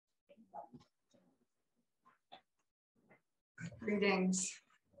Greetings.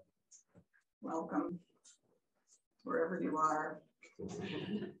 Welcome, wherever you are.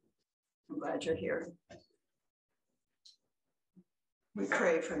 I'm glad you're here. We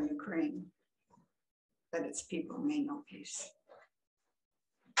pray for Ukraine, that its people may know peace.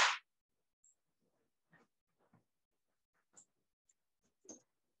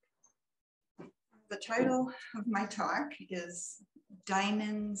 The title of my talk is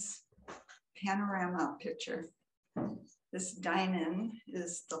Dainin's Panorama Picture. This Dainin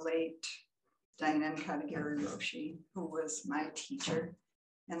is the late Dainin Roshi, who was my teacher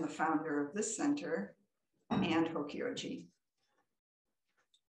and the founder of this center and Hokyoji.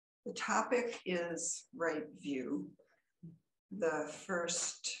 The topic is right view, the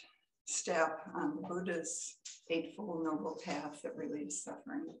first step on the Buddha's Eightfold Noble Path that relieves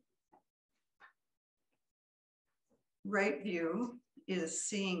suffering. Right view is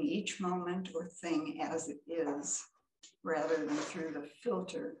seeing each moment or thing as it is, rather than through the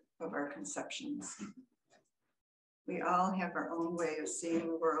filter of our conceptions. We all have our own way of seeing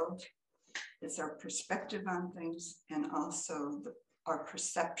the world. It's our perspective on things and also our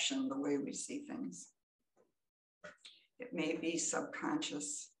perception, the way we see things. It may be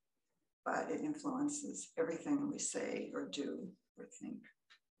subconscious, but it influences everything we say or do or think.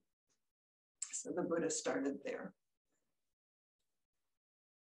 So the Buddha started there.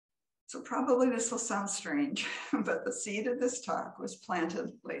 So probably this will sound strange, but the seed of this talk was planted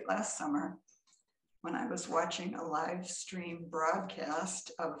late last summer when I was watching a live stream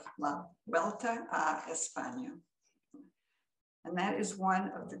broadcast of La Vuelta a España. And that is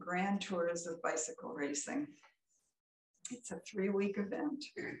one of the grand tours of bicycle racing. It's a 3-week event,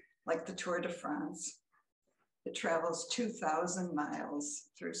 like the Tour de France. It travels 2,000 miles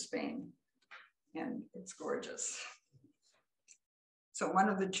through Spain, and it's gorgeous. So one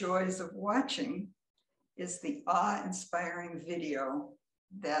of the joys of watching is the awe-inspiring video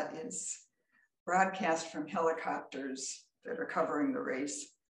that is broadcast from helicopters that are covering the race.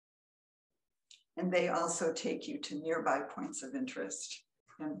 And they also take you to nearby points of interest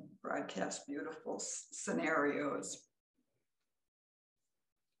and broadcast beautiful scenarios.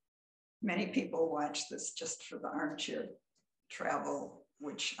 Many people watch this just for the armchair travel,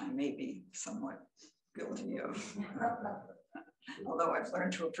 which I may be somewhat guilty of. Although I've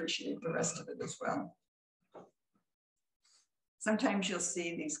learned to appreciate the rest of it as well. Sometimes you'll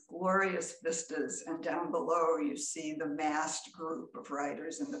see these glorious vistas, and down below you see the massed group of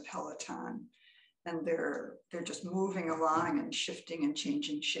riders in the peloton, and they're just moving along and shifting and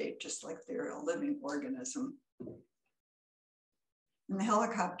changing shape, just like they're a living organism. And the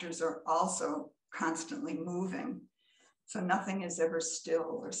helicopters are also constantly moving, so nothing is ever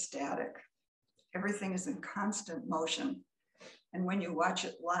still or static. Everything is in constant motion. And when you watch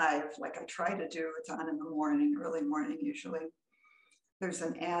it live, like I try to do, it's on in the morning, early morning usually, there's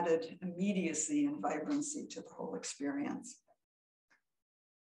an added immediacy and vibrancy to the whole experience.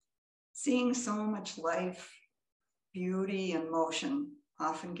 Seeing so much life, beauty, and motion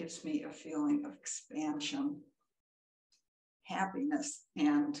often gives me a feeling of expansion, happiness,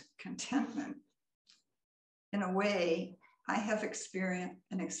 and contentment. In a way, I have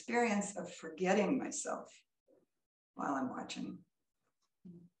an experience of forgetting myself while I'm watching.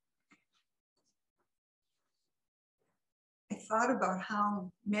 I thought about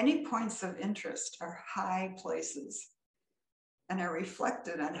how many points of interest are high places, and I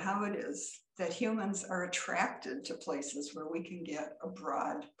reflected on how it is that humans are attracted to places where we can get a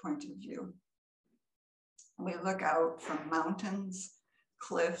broad point of view. We look out from mountains,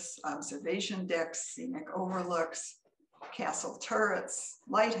 cliffs, observation decks, scenic overlooks, castle turrets,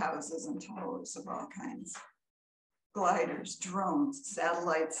 lighthouses, and towers of all kinds. Gliders, drones,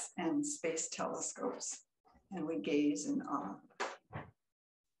 satellites, and space telescopes, and we gaze in awe.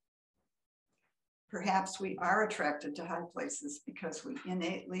 Perhaps we are attracted to high places because we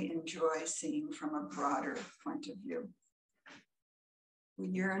innately enjoy seeing from a broader point of view. We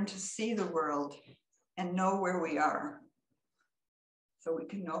yearn to see the world and know where we are, so we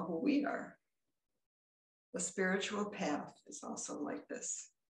can know who we are. The spiritual path is also like this.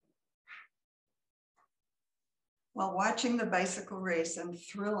 While watching the bicycle race and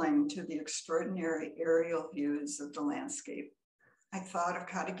thrilling to the extraordinary aerial views of the landscape, I thought of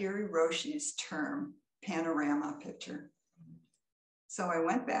Katagiri Roshi's term, panorama picture. So I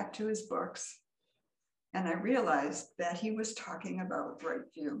went back to his books and I realized that he was talking about right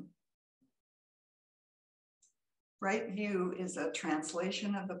view. Right view is a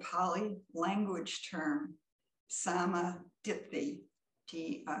translation of the Pali language term, samaditthi,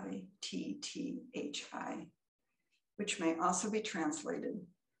 D-I-T-T-H-I, which may also be translated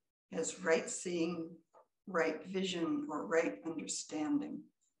as right seeing right vision or right understanding.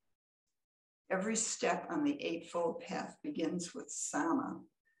 Every step on the Eightfold Path begins with Sama,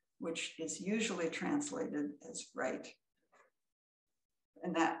 which is usually translated as right.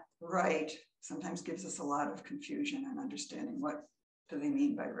 And that right sometimes gives us a lot of confusion and understanding what do they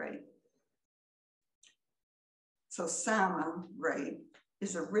mean by right. So Sama, right,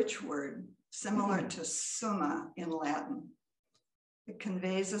 is a rich word similar to summa in Latin. It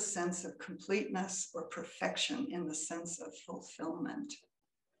conveys a sense of completeness or perfection in the sense of fulfillment.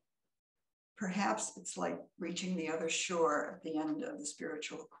 Perhaps it's like reaching the other shore at the end of the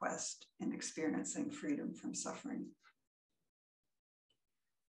spiritual quest and experiencing freedom from suffering.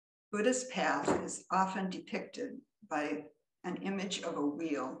 Buddha's path is often depicted by an image of a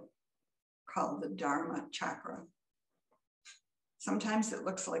wheel called the Dharma chakra. Sometimes it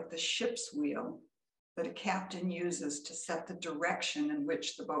looks like the ship's wheel that a captain uses to set the direction in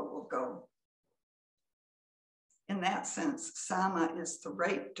which the boat will go. In that sense, Sama is the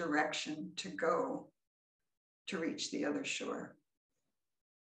right direction to go to reach the other shore.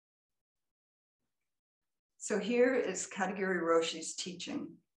 So here is Katagiri Roshi's teaching.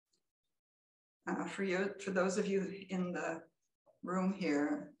 For those of you in the room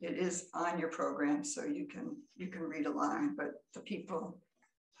here, it is on your program, so you can read along, but the people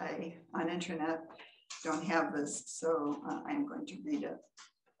on internet don't have this, so I'm going to read it.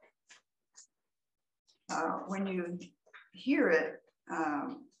 When you hear it,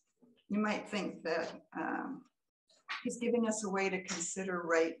 you might think that he's giving us a way to consider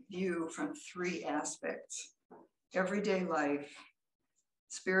right view from three aspects: everyday life,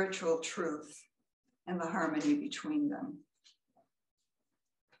 spiritual truth, and the harmony between them.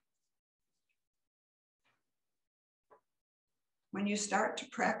 When you start to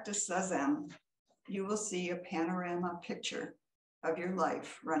practice Zazen, you will see a panorama picture of your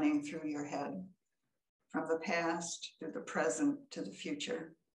life running through your head, from the past to the present to the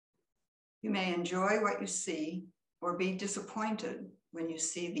future. You may enjoy what you see or be disappointed when you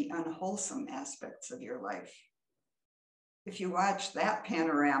see the unwholesome aspects of your life. If you watch that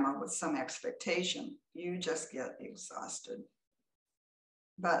panorama with some expectation, you just get exhausted.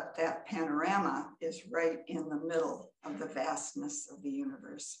 But that panorama is right in the middle of the vastness of the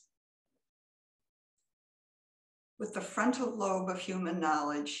universe. With the frontal lobe of human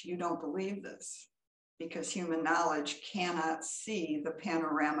knowledge, you don't believe this, because human knowledge cannot see the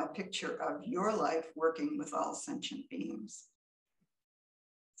panorama picture of your life working with all sentient beings.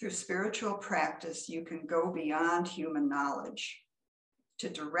 Through spiritual practice, you can go beyond human knowledge to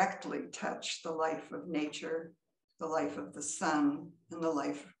directly touch the life of nature, the life of the sun, and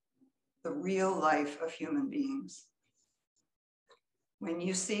the real life of human beings. When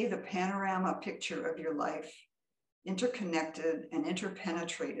you see the panorama picture of your life, interconnected and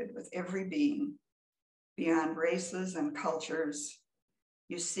interpenetrated with every being, beyond races and cultures,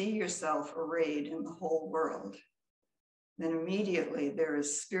 you see yourself arrayed in the whole world. Then immediately there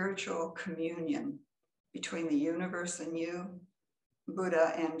is spiritual communion between the universe and you,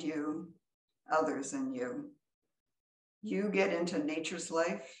 Buddha and you, others and you. You get into nature's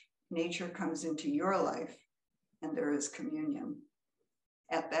life, nature comes into your life, and there is communion.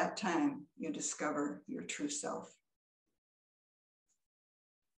 At that time, you discover your true self.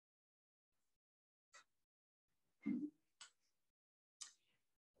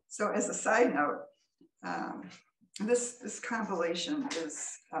 So as a side note, this compilation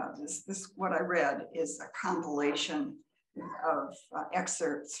is, what I read is a compilation of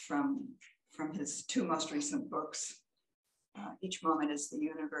excerpts from his two most recent books, Each Moment is the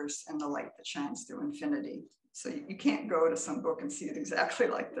Universe and The Light That Shines Through Infinity. So you can't go to some book and see it exactly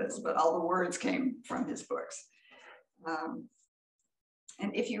like this, but all the words came from his books.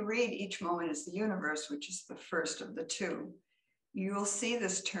 And if you read Each Moment is the Universe, which is the first of the two, you will see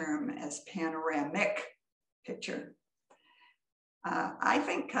this term as panoramic picture. I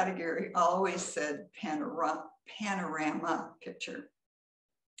think Katagiri always said panorama picture,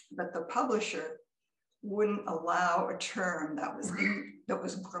 but the publisher wouldn't allow a term that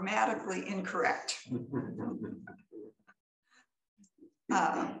was grammatically incorrect.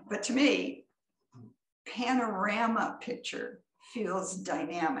 But to me, panorama picture feels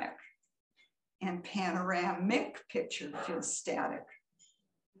dynamic, and panoramic picture feels static.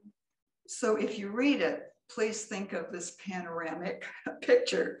 So if you read it, please think of this panoramic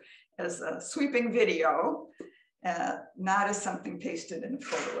picture as a sweeping video, not as something pasted in a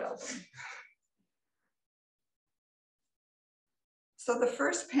photo album. So the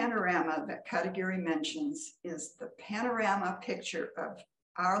first panorama that Katagiri mentions is the panorama picture of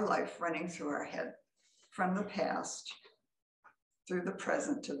our life running through our head, from the past through the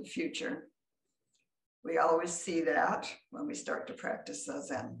present to the future. We always see that when we start to practice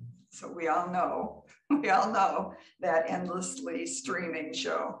Zazen. So we all know that endlessly streaming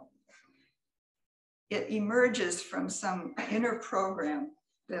show. It emerges from some inner program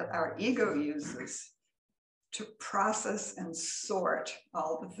that our ego uses to process and sort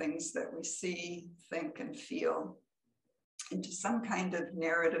all the things that we see, think, and feel into some kind of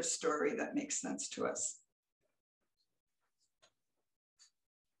narrative story that makes sense to us.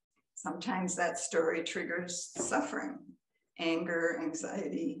 Sometimes that story triggers suffering, anger,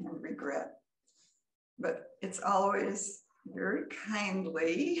 anxiety, and regret. But it's always very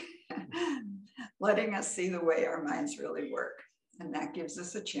kindly letting us see the way our minds really work. And that gives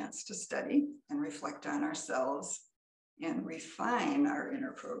us a chance to study and reflect on ourselves and refine our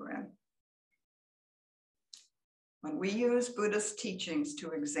inner program. When we use Buddhist teachings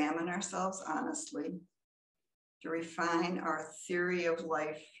to examine ourselves honestly, to refine our theory of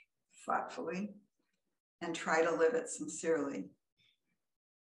life thoughtfully, and try to live it sincerely,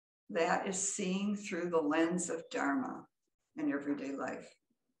 that is seeing through the lens of Dharma in everyday life.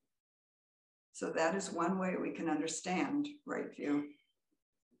 So that is one way we can understand right view.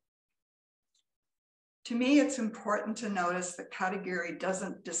 To me, it's important to notice that Katagiri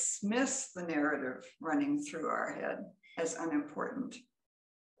doesn't dismiss the narrative running through our head as unimportant.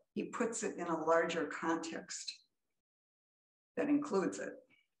 He puts it in a larger context that includes it.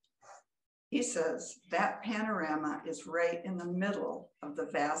 He says that panorama is right in the middle of the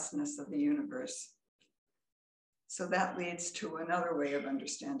vastness of the universe. So that leads to another way of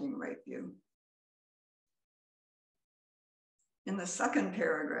understanding right view. In the second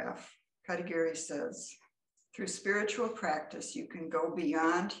paragraph, Katagiri says, through spiritual practice, you can go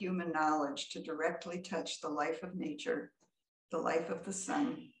beyond human knowledge to directly touch the life of nature, the life of the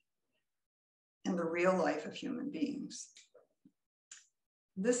sun, and the real life of human beings.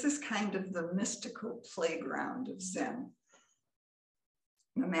 This is kind of the mystical playground of Zen.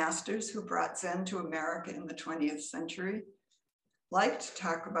 The masters who brought Zen to America in the 20th century liked to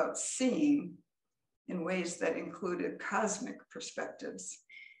talk about seeing in ways that included cosmic perspectives.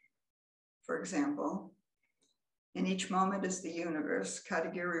 For example, in each moment is the universe,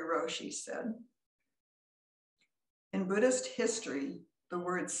 Katagiri Roshi said. In Buddhist history, the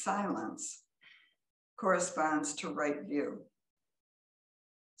word silence corresponds to right view.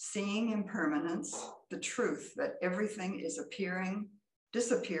 Seeing impermanence, the truth that everything is appearing,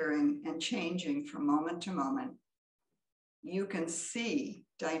 disappearing, and changing from moment to moment. You can see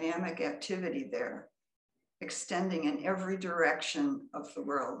dynamic activity there, extending in every direction of the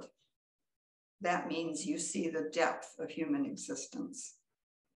world. That means you see the depth of human existence.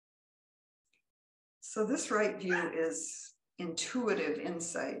 So this right view is intuitive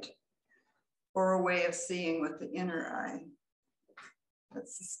insight, or a way of seeing with the inner eye.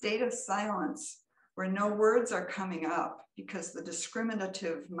 It's a state of silence where no words are coming up because the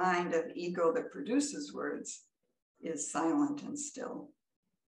discriminative mind of ego that produces words is silent and still.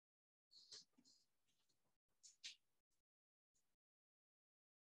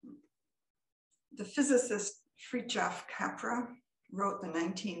 The physicist Fritjof Capra wrote the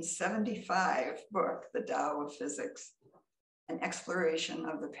 1975 book, The Tao of Physics, an exploration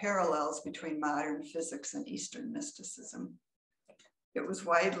of the parallels between modern physics and Eastern mysticism. It was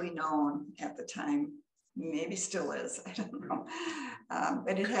widely known at the time, maybe still is, I don't know,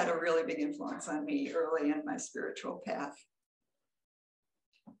 but it had a really big influence on me early in my spiritual path.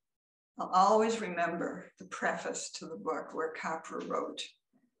 I'll always remember the preface to the book where Capra wrote,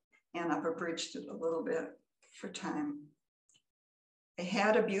 and I've abridged it a little bit for time. I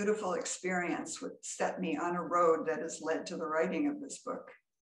had a beautiful experience which set me on a road that has led to the writing of this book.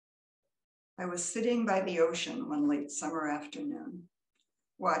 I was sitting by the ocean one late summer afternoon,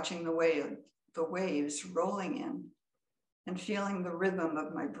 watching the waves rolling in and feeling the rhythm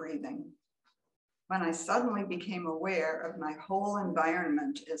of my breathing, when I suddenly became aware of my whole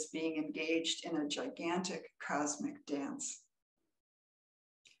environment as being engaged in a gigantic cosmic dance.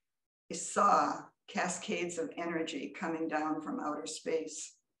 I saw cascades of energy coming down from outer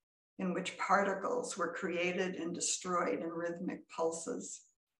space, in which particles were created and destroyed in rhythmic pulses.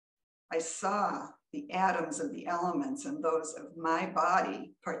 I saw the atoms of the elements and those of my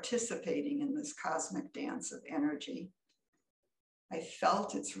body participating in this cosmic dance of energy. I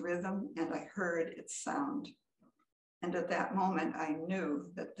felt its rhythm and I heard its sound. And at that moment, I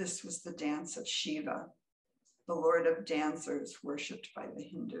knew that this was the dance of Shiva, the lord of dancers worshipped by the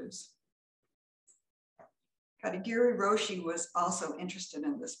Hindus. Katagiri Roshi was also interested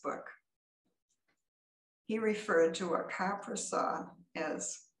in this book. He referred to what Capra saw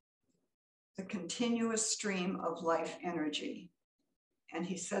as the continuous stream of life energy And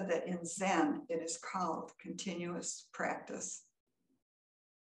he said that in Zen, it is called continuous practice.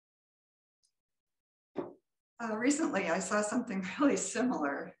 Recently, I saw something really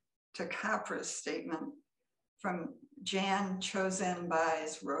similar to Kapra's statement from Jan Chozen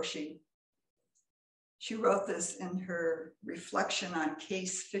Bai's Roshi. She wrote this in her reflection on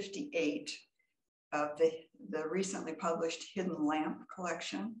case 58 of the recently published Hidden Lamp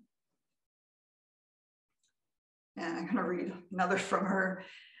collection. And I'm going to read another from her.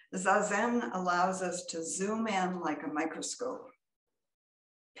 Zazen allows us to zoom in like a microscope,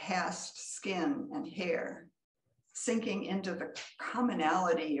 past skin and hair, sinking into the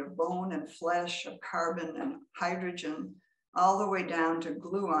commonality of bone and flesh, of carbon and hydrogen, all the way down to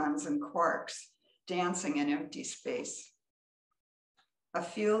gluons and quarks dancing in empty space. A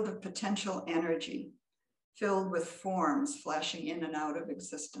field of potential energy filled with forms flashing in and out of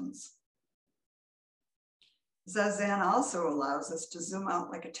existence. Zazen also allows us to zoom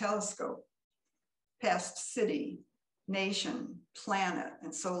out like a telescope, past city, nation, planet,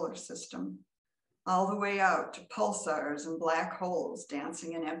 and solar system, all the way out to pulsars and black holes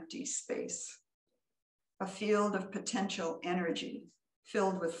dancing in empty space. A field of potential energy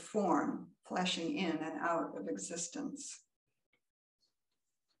filled with form flashing in and out of existence.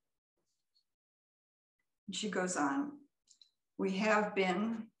 And she goes on, we have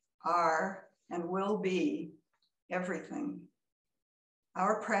been, are, and will be everything.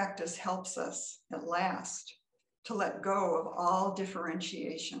 Our practice helps us at last to let go of all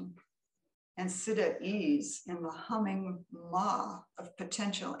differentiation and sit at ease in the humming maw of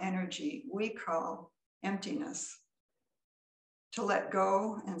potential energy we call emptiness. To let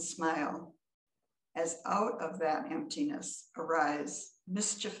go and smile as out of that emptiness arise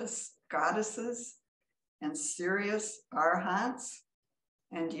mischievous goddesses and serious arhants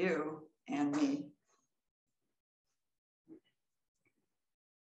and you and me.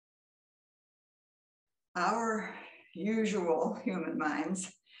 Our usual human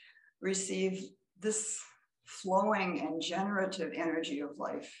minds receive this flowing and generative energy of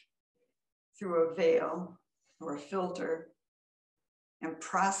life through a veil or a filter and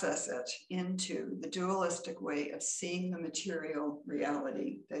process it into the dualistic way of seeing the material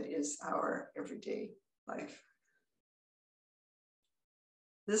reality that is our everyday life.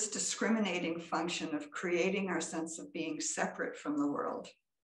 This discriminating function of creating our sense of being separate from the world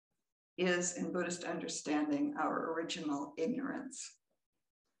is, in Buddhist understanding, our original ignorance.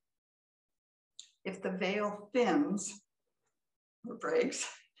 If the veil thins or breaks,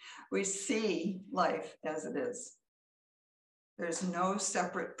 we see life as it is. There's no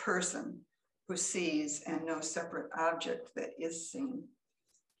separate person who sees and no separate object that is seen.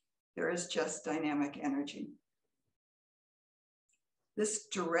 There is just dynamic energy. This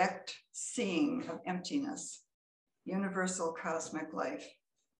direct seeing of emptiness, universal cosmic life,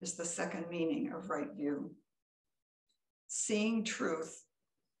 is the second meaning of right view. Seeing truth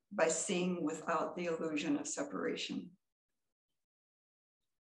by seeing without the illusion of separation.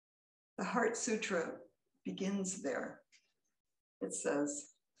 The Heart Sutra begins there. It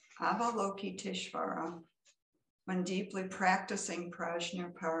says, Avalokiteshvara, when deeply practicing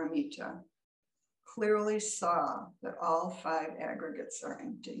Prajnaparamita, clearly saw that all five aggregates are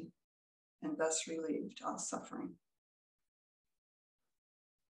empty and thus relieved all suffering.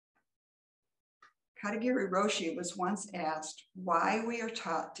 Katagiri Roshi was once asked why we are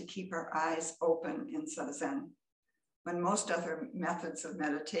taught to keep our eyes open in Zazen, when most other methods of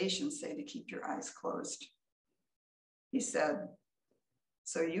meditation say to keep your eyes closed. He said,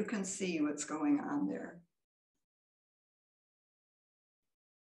 so you can see what's going on there.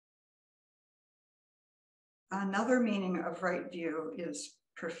 Another meaning of right view is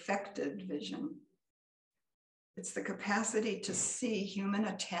perfected vision. It's the capacity to see human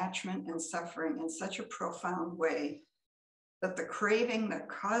attachment and suffering in such a profound way that the craving that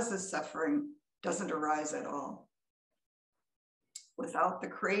causes suffering doesn't arise at all. Without the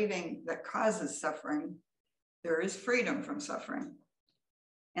craving that causes suffering, there is freedom from suffering.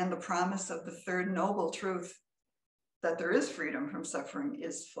 And the promise of the third noble truth that there is freedom from suffering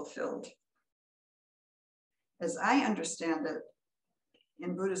is fulfilled. As I understand it,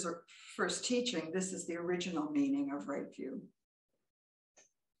 in Buddha's first teaching, this is the original meaning of right view.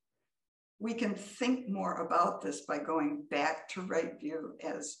 We can think more about this by going back to right view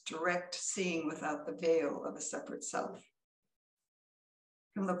as direct seeing without the veil of a separate self.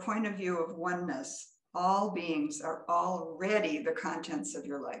 From the point of view of oneness, all beings are already the contents of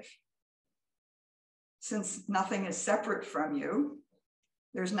your life. Since nothing is separate from you,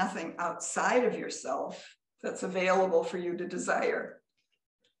 there's nothing outside of yourself that's available for you to desire.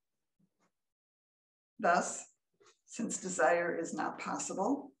 Thus, Since desire is not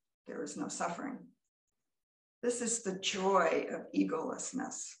possible, there is no suffering. This is the joy of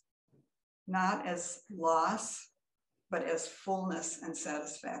egolessness, not as loss, but as fullness and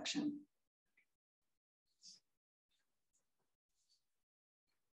satisfaction.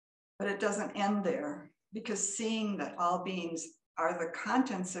 But it doesn't end there, because seeing that all beings are the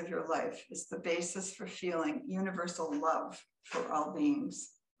contents of your life is the basis for feeling universal love for all beings.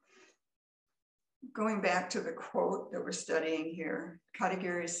 Going back to the quote that we're studying here,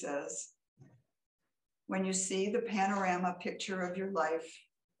 Katagiri says, when you see the panorama picture of your life,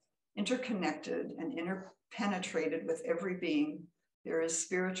 interconnected and interpenetrated with every being, there is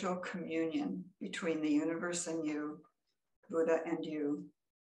spiritual communion between the universe and you, Buddha and you,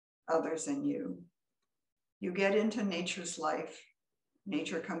 others and you. You get into nature's life,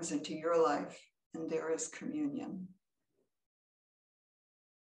 nature comes into your life, and there is communion.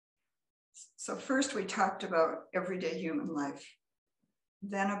 So first we talked about everyday human life,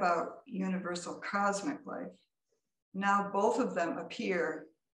 then about universal cosmic life. Now both of them appear,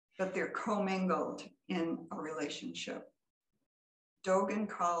 but they're commingled in a relationship. Dogen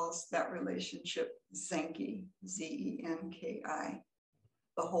calls that relationship Zenki, Z-E-N-K-I,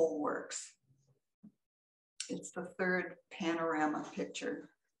 the whole works. It's the third panorama picture,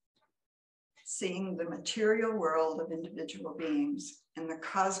 seeing the material world of individual beings and the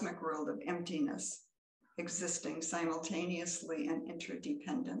cosmic world of emptiness existing simultaneously and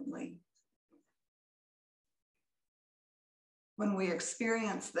interdependently. When we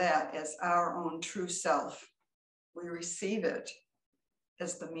experience that as our own true self, we receive it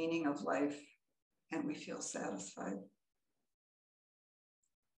as the meaning of life, and we feel satisfied.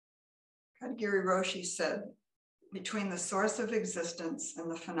 Katagiri Roshi said, between the source of existence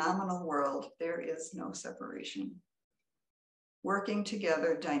and the phenomenal world, there is no separation. Working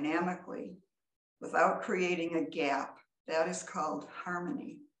together dynamically without creating a gap, that is called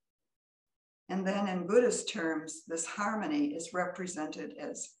harmony. And then in Buddhist terms, this harmony is represented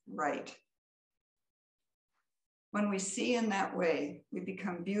as right. When we see in that way, we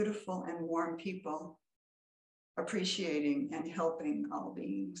become beautiful and warm people, appreciating and helping all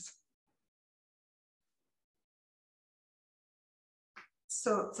beings.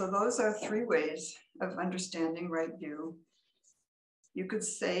 So those are three ways of understanding right view. You could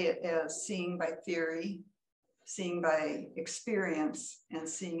say it as seeing by theory, seeing by experience, and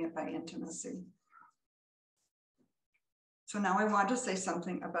seeing it by intimacy. So now I want to say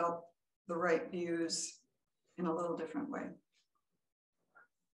something about the right views in a little different way.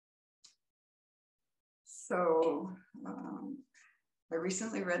 So I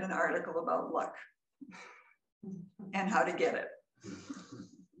recently read an article about luck and how to get it.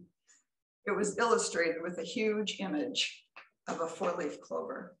 It was illustrated with a huge image of a four-leaf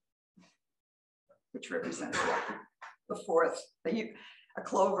clover, which represents the fourth. A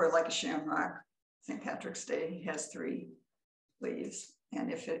clover, like a shamrock, St. Patrick's Day, has 3 leaves.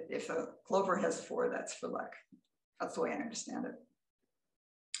 And if a clover has 4, that's for luck. That's the way I understand it.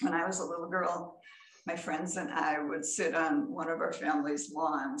 When I was a little girl, my friends and I would sit on one of our family's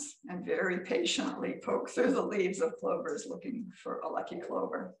lawns and very patiently poke through the leaves of clovers looking for a lucky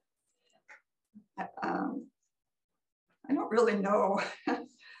clover. I don't really know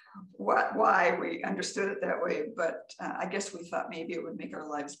why we understood it that way, but I guess we thought maybe it would make our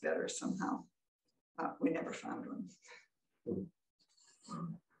lives better somehow. We never found one.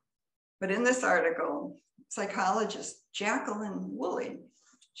 But in this article, psychologist Jacqueline Woolley,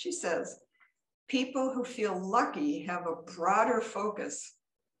 she says, people who feel lucky have a broader focus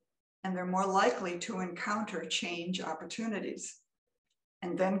and they're more likely to encounter change opportunities.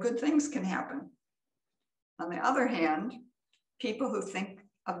 And then good things can happen. On the other hand, people who think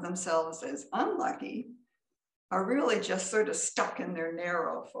of themselves as unlucky are really just sort of stuck in their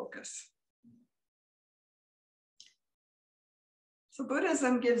narrow focus. So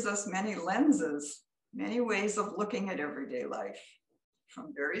Buddhism gives us many lenses, many ways of looking at everyday life,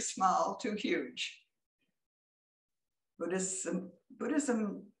 from very small to huge. Buddhism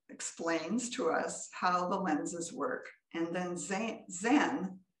explains to us how the lenses work, and then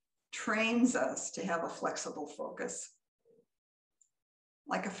Zen trains us to have a flexible focus.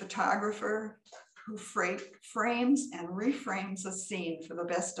 Like a photographer who frames and reframes a scene for the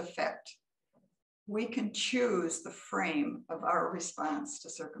best effect, we can choose the frame of our response to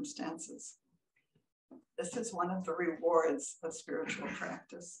circumstances. This is one of the rewards of spiritual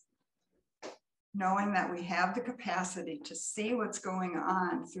practice. Knowing that we have the capacity to see what's going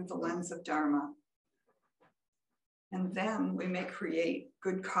on through the lens of Dharma. And then we may create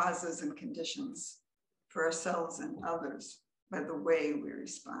good causes and conditions for ourselves and others by the way we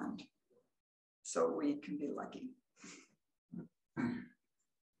respond, so we can be lucky.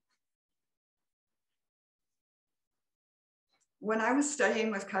 When I was studying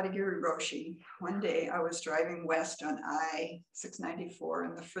with Katagiri Roshi, one day I was driving west on I-694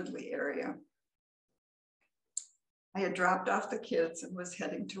 in the Fridley area. I had dropped off the kids and was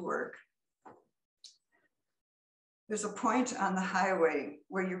heading to work. There's a point on the highway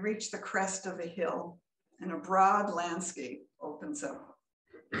where you reach the crest of a hill and a broad landscape opens up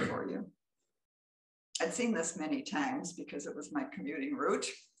before you. I'd seen this many times because it was my commuting route.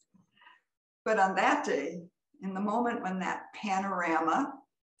 But on that day, in the moment when that panorama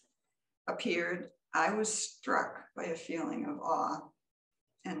appeared, I was struck by a feeling of awe,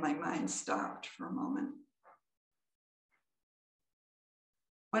 and my mind stopped for a moment.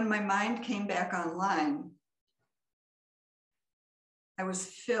 When my mind came back online, I was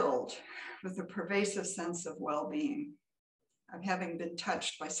filled with a pervasive sense of well-being, of having been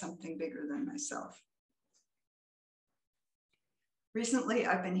touched by something bigger than myself. Recently,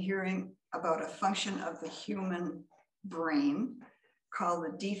 I've been hearing about a function of the human brain called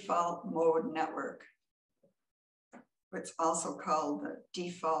the default mode network. It's also called the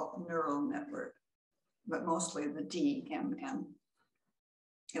default neural network, but mostly the DMN.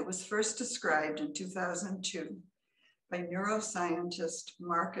 It was first described in 2002 by neuroscientist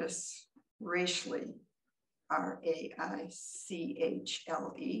Marcus Raichle, R-A-I-C-H-L-E,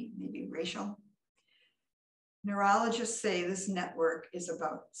 maybe Rachel. Neurologists say this network is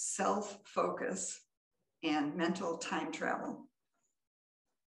about self-focus and mental time travel.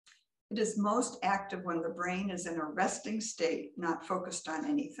 It is most active when the brain is in a resting state, not focused on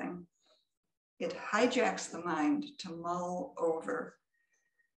anything. It hijacks the mind to mull over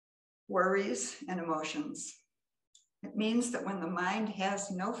worries and emotions. It means that when the mind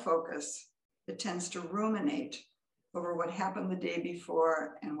has no focus, it tends to ruminate over what happened the day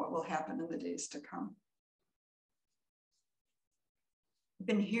before and what will happen in the days to come. I've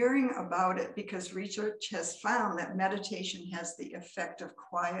been hearing about it because research has found that meditation has the effect of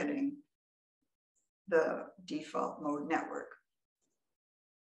quieting the default mode network.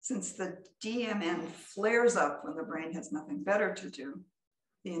 Since the DMN flares up when the brain has nothing better to do,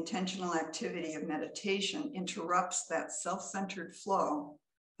 the intentional activity of meditation interrupts that self-centered flow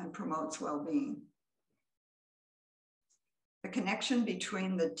and promotes well-being. The connection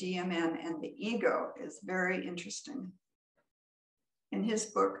between the DMN and the ego is very interesting. In his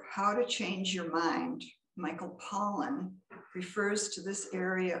book, How to Change Your Mind, Michael Pollan refers to this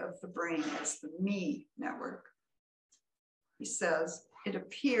area of the brain as the me network. He says, it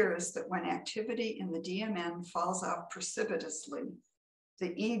appears that when activity in the DMN falls off precipitously,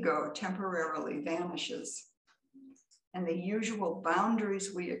 the ego temporarily vanishes, and the usual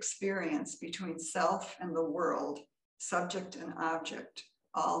boundaries we experience between self and the world, subject and object,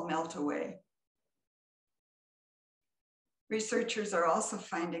 all melt away. Researchers are also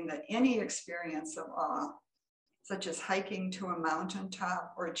finding that any experience of awe, such as hiking to a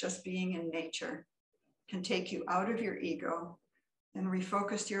mountaintop or just being in nature, can take you out of your ego and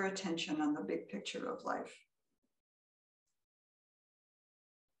refocus your attention on the big picture of life.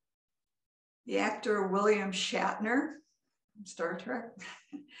 The actor William Shatner, from Star Trek,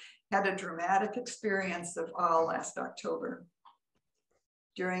 had a dramatic experience of awe last October.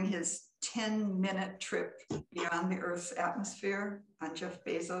 During his 10-minute trip beyond the Earth's atmosphere on Jeff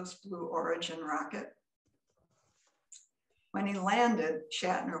Bezos' Blue Origin rocket. When he landed,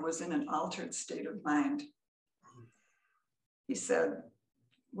 Shatner was in an altered state of mind. He said,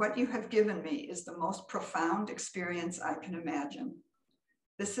 "What you have given me is the most profound experience I can imagine.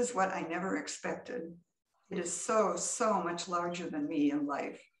 This is what I never expected. It is so, so much larger than me in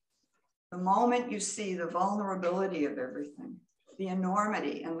life. The moment you see the vulnerability of everything, the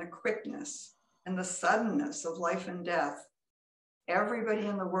enormity and the quickness and the suddenness of life and death, everybody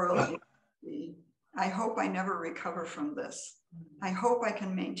in the world, I hope I never recover from this. I hope I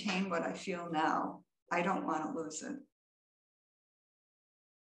can maintain what I feel now. I don't want to lose it."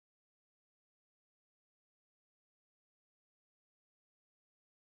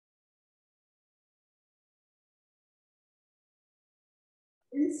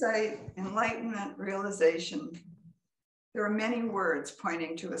 Insight, enlightenment, realization. There are many words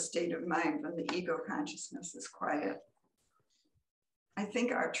pointing to a state of mind when the ego consciousness is quiet. I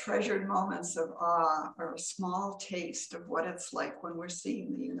think our treasured moments of awe are a small taste of what it's like when we're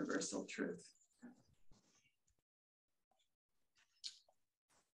seeing the universal truth.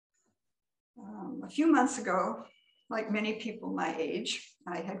 A few months ago, like many people my age,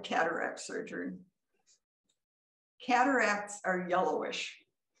 I had cataract surgery. Cataracts are yellowish,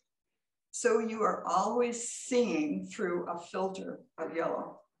 so you are always seeing through a filter of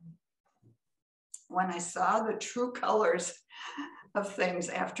yellow. When I saw the true colors of things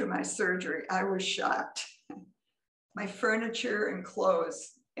after my surgery. I was shocked. My furniture and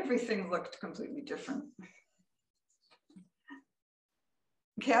clothes, everything looked completely different.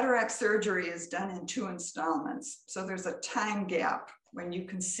 Cataract surgery is done in 2 installments. So there's a time gap when you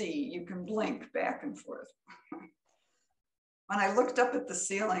can see, you can blink back and forth. When I looked up at the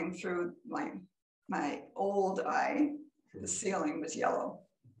ceiling through my old eye, the ceiling was yellow.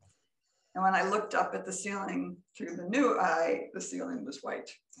 And when I looked up at the ceiling through the new eye, the ceiling was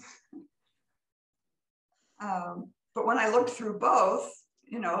white. But when I looked through both,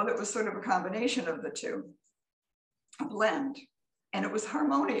 you know, that was sort of a combination of the two, a blend, and it was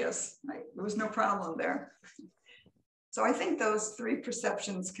harmonious, right? There was no problem there. So I think those 3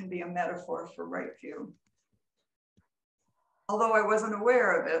 perceptions can be a metaphor for right view. Although I wasn't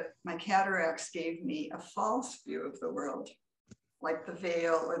aware of it, my cataracts gave me a false view of the world, like the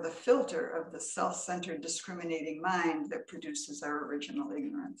veil or the filter of the self-centered discriminating mind that produces our original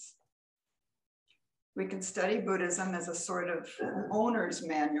ignorance. We can study Buddhism as a sort of owner's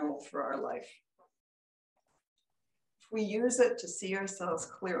manual for our life. If we use it to see ourselves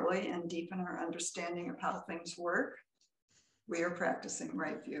clearly and deepen our understanding of how things work, we are practicing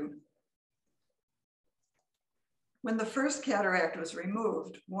right view. When the first cataract was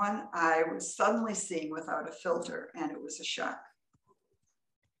removed, one eye was suddenly seen without a filter, and it was a shock.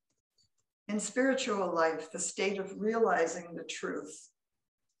 In spiritual life, the state of realizing the truth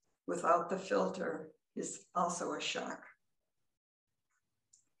without the filter is also a shock.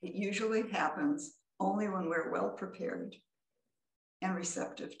 It usually happens only when we're well prepared and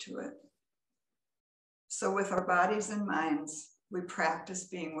receptive to it. So with our bodies and minds, we practice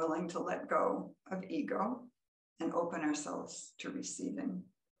being willing to let go of ego and open ourselves to receiving.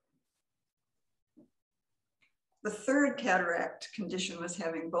 The third cataract condition was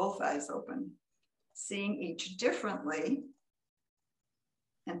having both eyes open, seeing each differently,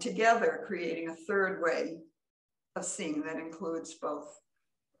 and together creating a third way of seeing that includes both.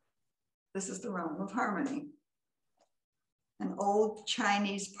 This is the realm of harmony. An old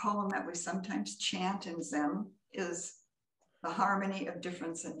Chinese poem that we sometimes chant in Zen is the harmony of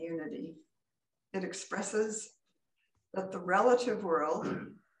difference and unity. It expresses that the relative world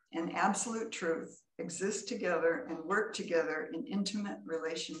and absolute truth exist together and work together in intimate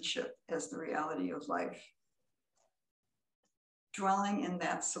relationship as the reality of life. Dwelling in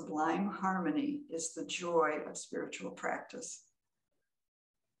that sublime harmony is the joy of spiritual practice.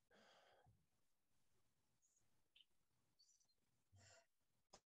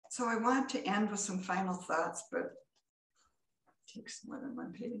 So I want to end with some final thoughts, but it takes more than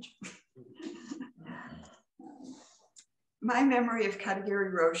 1 page. My memory of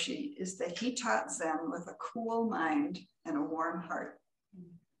Katagiri Roshi is that he taught Zen with a cool mind and a warm heart.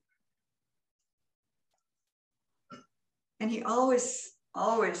 And he always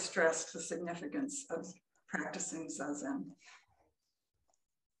stressed the significance of practicing Zazen.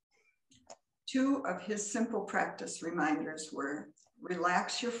 2 of his simple practice reminders were: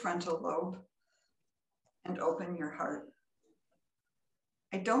 relax your frontal lobe and open your heart.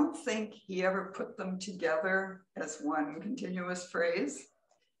 I don't think he ever put them together as one continuous phrase,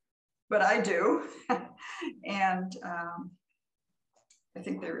 but I do. And I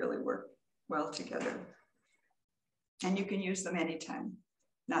think they really work well together. And you can use them anytime,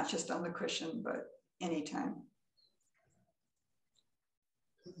 not just on the cushion, but anytime.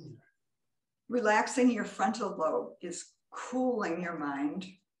 Relaxing your frontal lobe is cooling your mind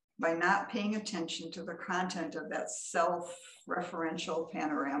by not paying attention to the content of that self-referential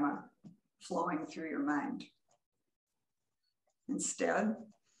panorama flowing through your mind. Instead,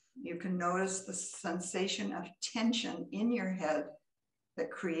 you can notice the sensation of tension in your head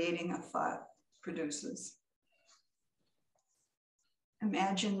that creating a thought produces.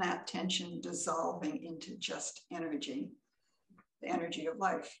 Imagine that tension dissolving into just energy, the energy of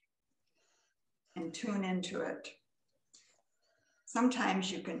life, and tune into it.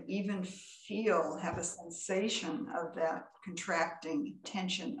 Sometimes you can even have a sensation of that contracting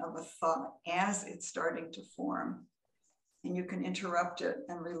tension of a thought as it's starting to form. And you can interrupt it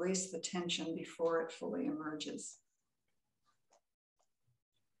and release the tension before it fully emerges.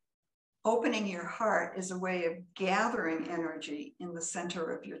 Opening your heart is a way of gathering energy in the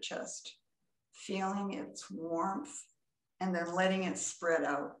center of your chest, feeling its warmth, and then letting it spread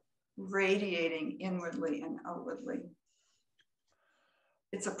out, radiating inwardly and outwardly.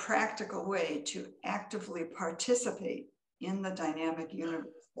 It's a practical way to actively participate in the dynamic universe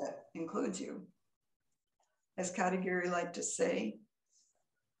that includes you. As Katagiri liked to say,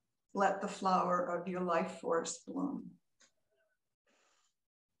 let the flower of your life force bloom.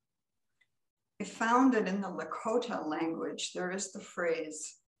 I found that in the Lakota language, there is the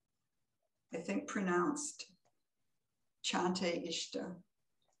phrase, I think pronounced Chante Ishta.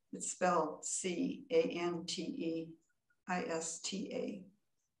 It's spelled Canteista.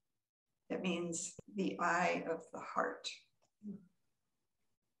 It means the eye of the heart.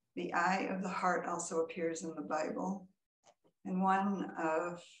 The eye of the heart also appears in the Bible. And one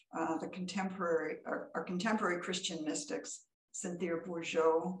of the contemporary Christian mystics, Cynthia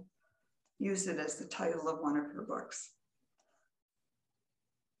Bourgeault, used it as the title of one of her books.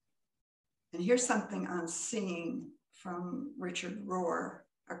 And here's something on seeing from Richard Rohr,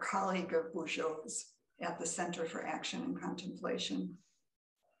 a colleague of Bourgeault's at the Center for Action and Contemplation.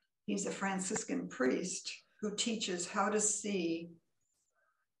 He's a Franciscan priest who teaches how to see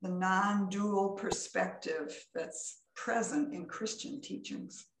the non-dual perspective that's present in Christian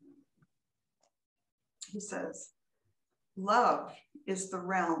teachings. He says, love is the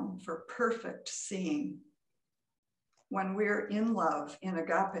realm for perfect seeing. When we're in love, in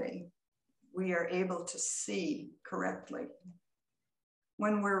agape, we are able to see correctly.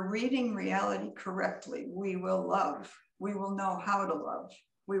 When we're reading reality correctly, we will love. We will know how to love.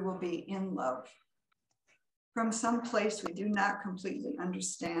 We will be in love. From some place we do not completely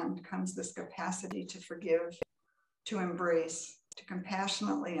understand comes this capacity to forgive, to embrace, to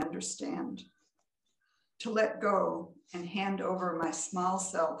compassionately understand, to let go and hand over my small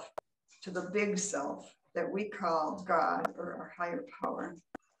self to the big self that we call God or our higher power.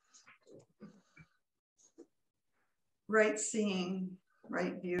 Right seeing,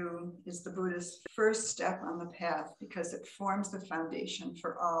 right view is the Buddha's first step on the path because it forms the foundation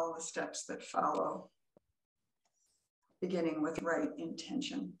for all the steps that follow, beginning with right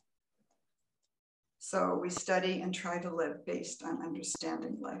intention. So we study and try to live based on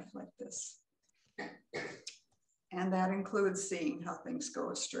understanding life like this. And that includes seeing how things go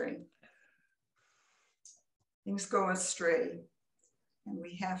astray. Things go astray, and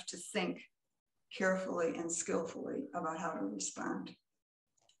we have to think carefully and skillfully about how to respond.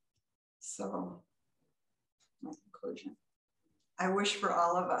 So, my conclusion. I wish for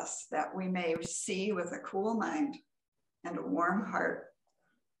all of us that we may see with a cool mind and a warm heart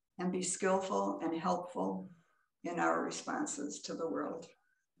and be skillful and helpful in our responses to the world.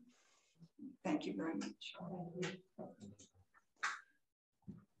 Thank you very much.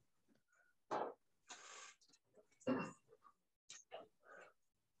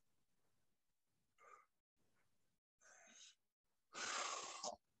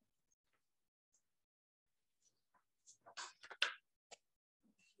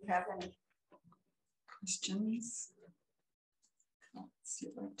 Do you have any questions? Let's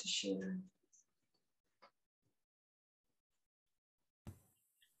you'd like to share.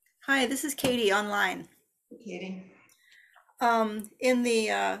 Hi, this is Katie online. Katie. In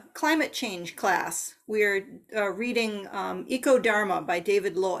the climate change class, we're reading Eco Dharma by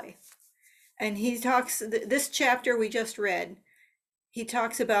David Loy. And he talks, this chapter we just read, he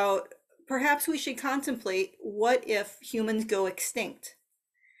talks about perhaps we should contemplate what if humans go extinct.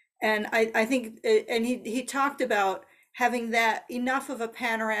 And I think, and he talked about having that enough of a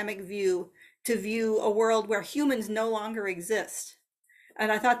panoramic view to view a world where humans no longer exist. And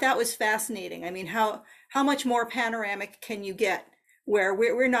I thought that was fascinating. I mean, how much more panoramic can you get where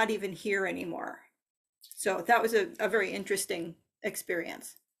we're not even here anymore? So that was a very interesting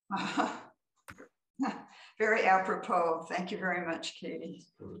experience. Very apropos. Thank you very much, Katie.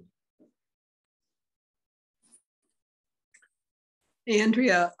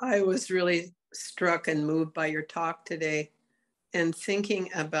 Andrea, I was really struck and moved by your talk today and thinking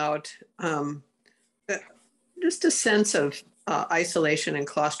about just a sense of isolation and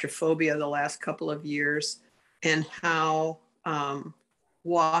claustrophobia the last couple of years, and how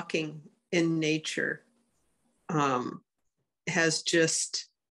walking in nature has just,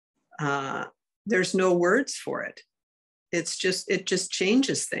 there's no words for it. It just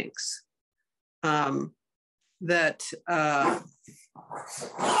changes things. That to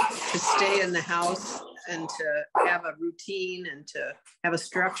stay in the house and to have a routine and to have a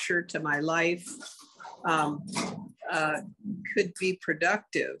structure to my life could be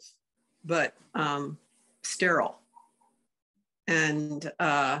productive, but sterile. And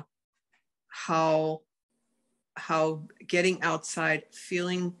how getting outside,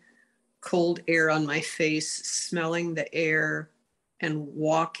 feeling cold air on my face, smelling the air, and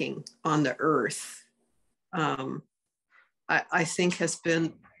walking on the earth, I think has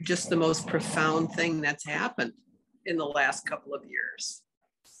been just the most profound thing that's happened in the last couple of years,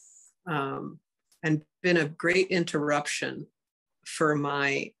 and been a great interruption for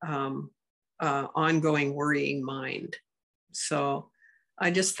my ongoing worrying mind. So I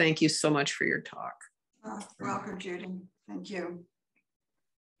just thank you so much for your talk. Welcome, Judy. Thank you.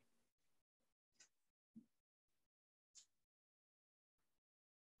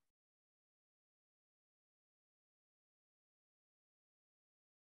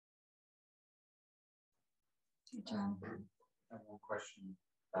 John. I have one question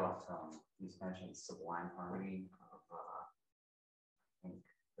about you mentioned sublime harmony. I think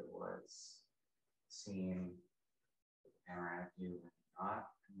it was seen the panoramic view and not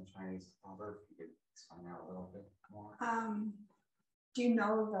in the Chinese proverb. If you could explain that a little bit more. Do you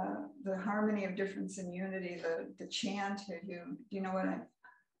know the harmony of difference in unity, the chant? Do you know what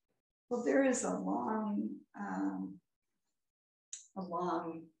well, there is a long,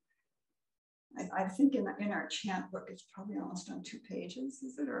 I think in our chant book, it's probably almost on 2 pages,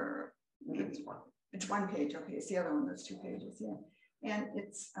 is it? Or maybe it's one. It's 1 page. Okay, it's the other one that's 2 pages. Yeah, and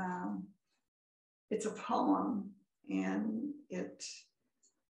it's a poem, and it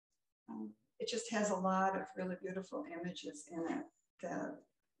just has a lot of really beautiful images in it that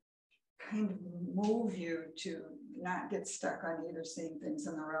kind of move you to not get stuck on either seeing things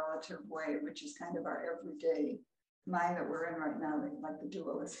in the relative way, which is kind of our everyday mind that we're in right now, like the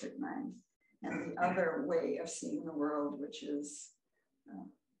dualistic mind. And the other way of seeing the world, which is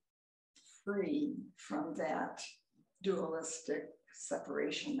free from that dualistic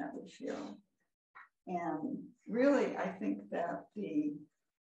separation that we feel. And really, I think that if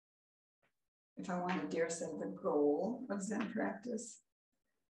I want to dare say, the goal of Zen practice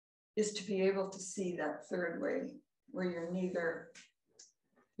is to be able to see that third way, where you're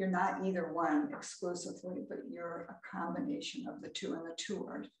not either one exclusively, but you're a combination of the two, and the two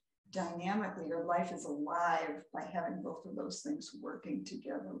are dynamically, your life is alive by having both of those things working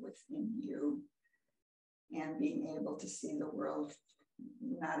together within you, and being able to see the world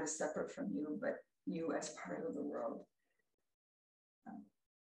not as separate from you, but you as part of the world.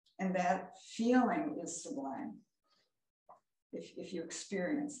 And that feeling is sublime. If you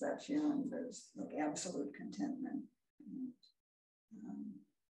experience that feeling, there's like absolute contentment.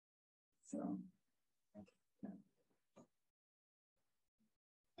 So,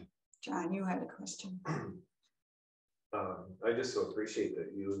 John, you had a question. I just so appreciate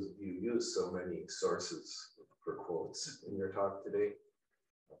that you use so many sources for quotes in your talk today.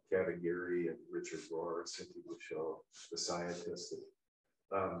 Katagiri and Richard Rohr, Cynthia Bouchot, the scientist.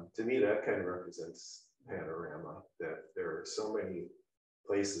 To me, that kind of represents Panorama, that there are so many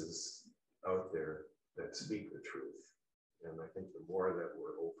places out there that speak the truth. And I think the more that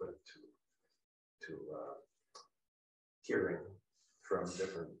we're open to hearing from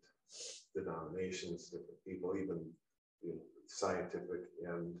different denominations, different people, even scientific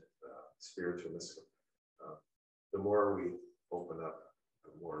and spiritualist, the more we open up,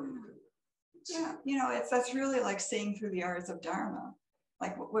 the more we can. Yeah, that's really like seeing through the eyes of Dharma.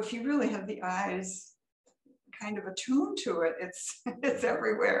 Like if you really have the eyes kind of attuned to it, it's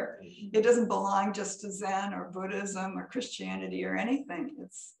everywhere. It doesn't belong just to Zen or Buddhism or Christianity or anything.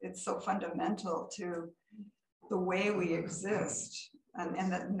 It's so fundamental to the way we exist,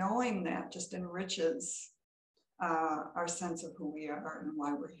 and that knowing that just enriches our sense of who we are and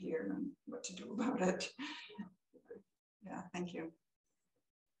why we're here and what to do about it. Yeah, thank you.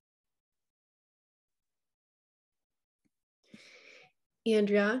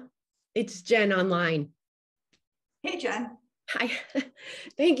 Andrea, it's Jen online. Hey, Jen. Hi.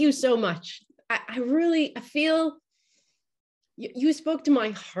 Thank you so much. I feel you spoke to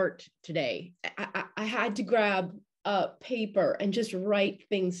my heart today. I had to grab a paper and just write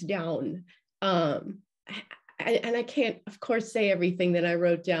things down. And I can't, of course, say everything that I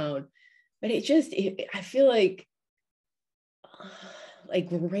wrote down, but I feel like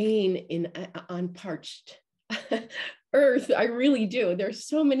rain on parched earth. I really do. There's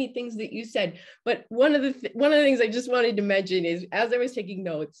so many things that you said, but one of the things I just wanted to mention is, as I was taking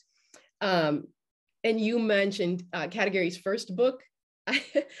notes, and you mentioned Katagiri's first book,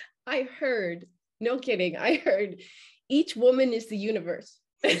 I heard, no kidding, I heard, each woman is the universe.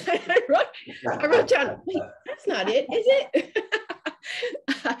 I wrote down, wait, that's not it, is it?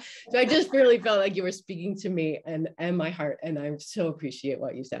 So I just really felt like you were speaking to me and my heart, and I so appreciate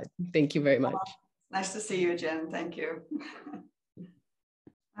what you said. Thank you very much. Nice to see you, Jen. Thank you.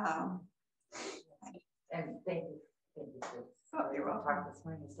 And thank you. Oh, you're welcome. Talk this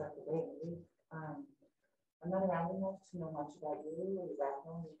morning and start the day. I'm not around enough to know much about you, your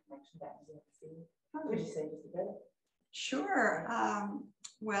background, your connection back to the Could you say just a bit? Sure.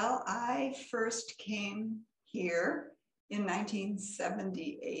 Well, I first came here in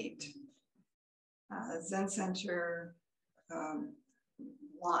 1978. Zen Center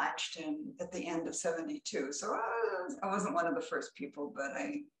launched at the end of '72. So I wasn't one of the first people, but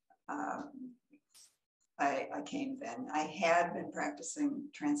I came then. I had been practicing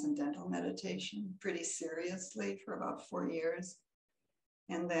transcendental meditation pretty seriously for about 4 years.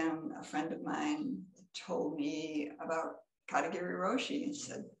 And then a friend of mine told me about Katagiri Roshi and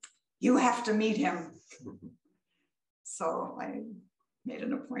said, "You have to meet him." So I made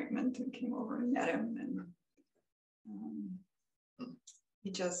an appointment and came over and met him. And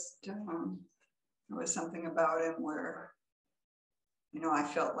he just, there was something about him where, you know, I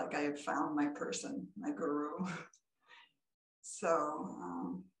felt like I had found my person, my guru. So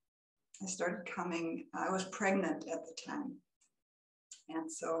I started coming. I was pregnant at the time.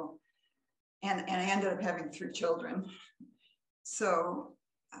 And so, and I ended up having 3 children. So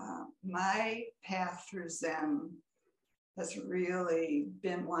my path through Zen has really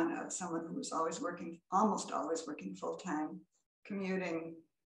been one of someone who was always working, almost always working full-time, commuting,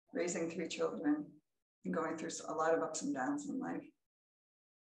 raising 3 children, and going through a lot of ups and downs in life.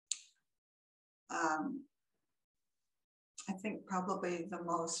 I think probably the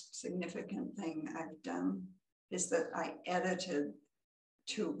most significant thing I've done is that I edited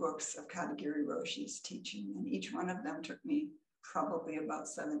 2 books of Katagiri Roshi's teaching, and each one of them took me probably about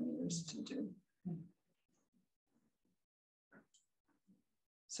 7 years to do.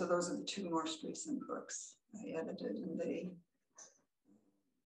 So those are the 2 most recent books I edited, and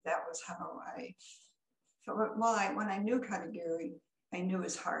that was how I felt. Well, when I knew Katagiri, I knew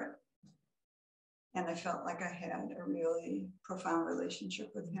his heart. And I felt like I had a really profound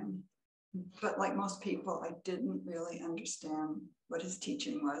relationship with him. But like most people, I didn't really understand what his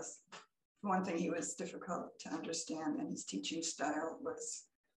teaching was. One thing, he was difficult to understand, and his teaching style was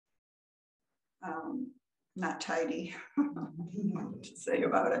not tidy, to say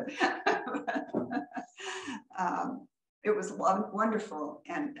about it. It was wonderful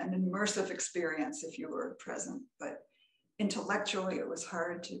and an immersive experience if you were present, but intellectually it was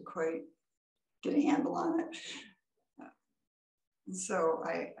hard to quite get a handle on it. And so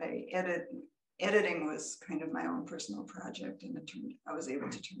editing was kind of my own personal project, and I was able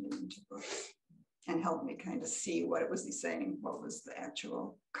to turn it into books and help me kind of see what it was he saying, what was the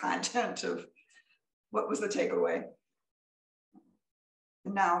actual content of, what was the takeaway.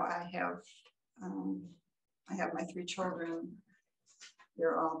 And now I have my 3 children.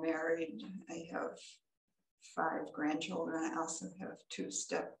 They're all married. I have 5 grandchildren. I also have 2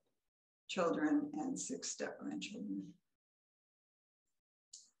 stepchildren and 6 step-grandchildren.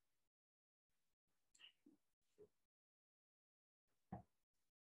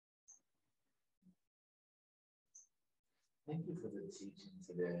 Thank you for the teaching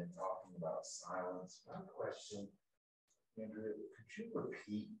today and talking about silence. My question, Andrea, could you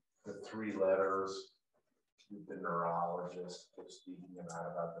repeat the 3 letters the neurologist was speaking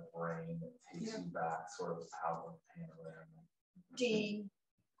about the brain that takes you back sort of out of Panorama? D,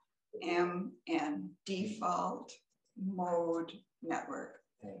 M, and default mode network.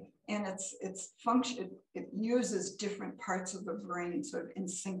 And it's function, it uses different parts of the brain sort of in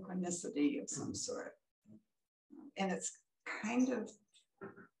synchronicity of some sort. And it's kind of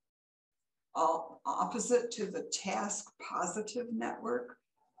all opposite to the task positive network.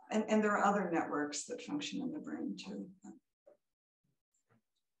 And there are other networks that function in the brain too.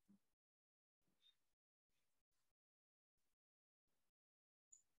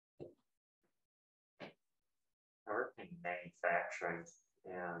 I work in manufacturing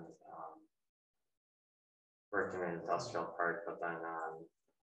and worked in an industrial park, but then a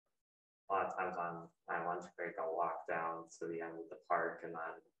lot of times on my lunch break, I'll walk down to the end of the park and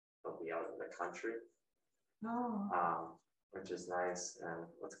then I'll be out in the country, which is nice. And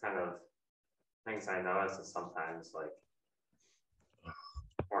what's kind of things I notice is sometimes like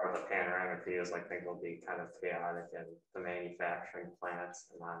more of the panoramic views, like things will be kind of chaotic in the manufacturing plants,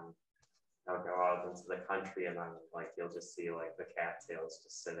 and then I'll go out into the country and then like you'll just see like the cattails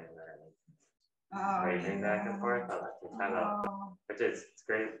just sitting there and waving back and forth. I like to kind of, which is, it's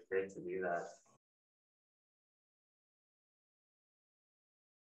great to do that.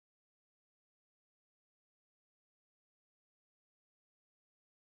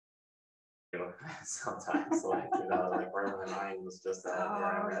 Sometimes, like, you know, like where my mind was just at where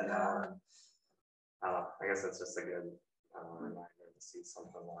I'm at now. I guess it's just a good reminder to see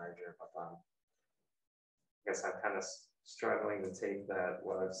something larger, but I guess I'm kind of struggling to take that,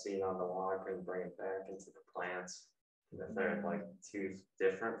 what I've seen on the walk, and bring it back into the plants. If they're like too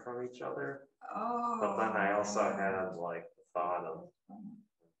different from each other. But then I also had like the thought of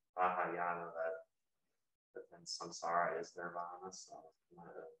Mahayana that then samsara is nirvana. So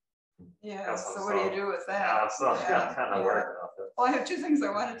yeah. So what do you do with that? So I kind of work off it. Well, I have two things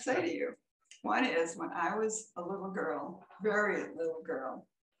I want to say to you. One is when I was a little girl, very little girl,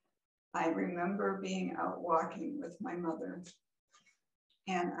 I remember being out walking with my mother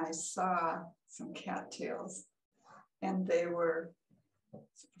and I saw some cattails and they were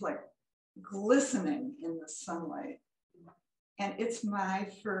like glistening in the sunlight. And it's my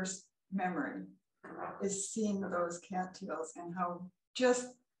first memory is seeing those cattails and how just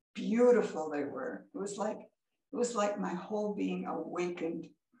beautiful they were. It was like my whole being awakened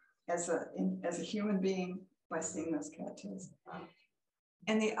as a human being by seeing those cattails.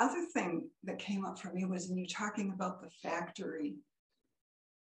 And the other thing that came up for me was when you're talking about the factory,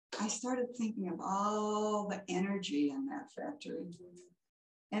 I started thinking of all the energy in that factory.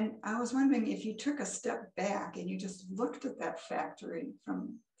 And I was wondering if you took a step back and you just looked at that factory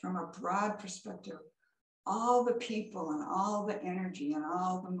from a broad perspective, all the people and all the energy and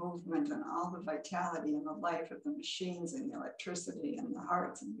all the movement and all the vitality and the life of the machines and the electricity and the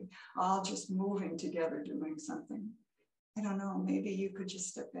hearts and all just moving together doing something. I don't know, maybe you could just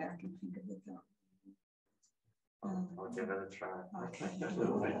step back and think of it that way. I'll give it a try. Okay. Thank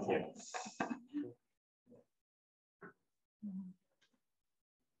you.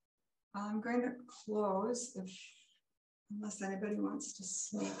 I'm going to close unless anybody wants to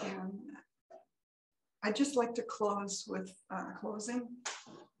sneak in. I'd just like to close with closing.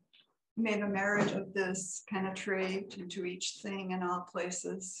 May the merit of this penetrate into each thing in all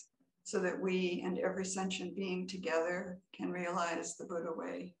places so that we and every sentient being together can realize the Buddha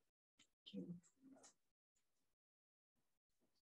way. Thank you.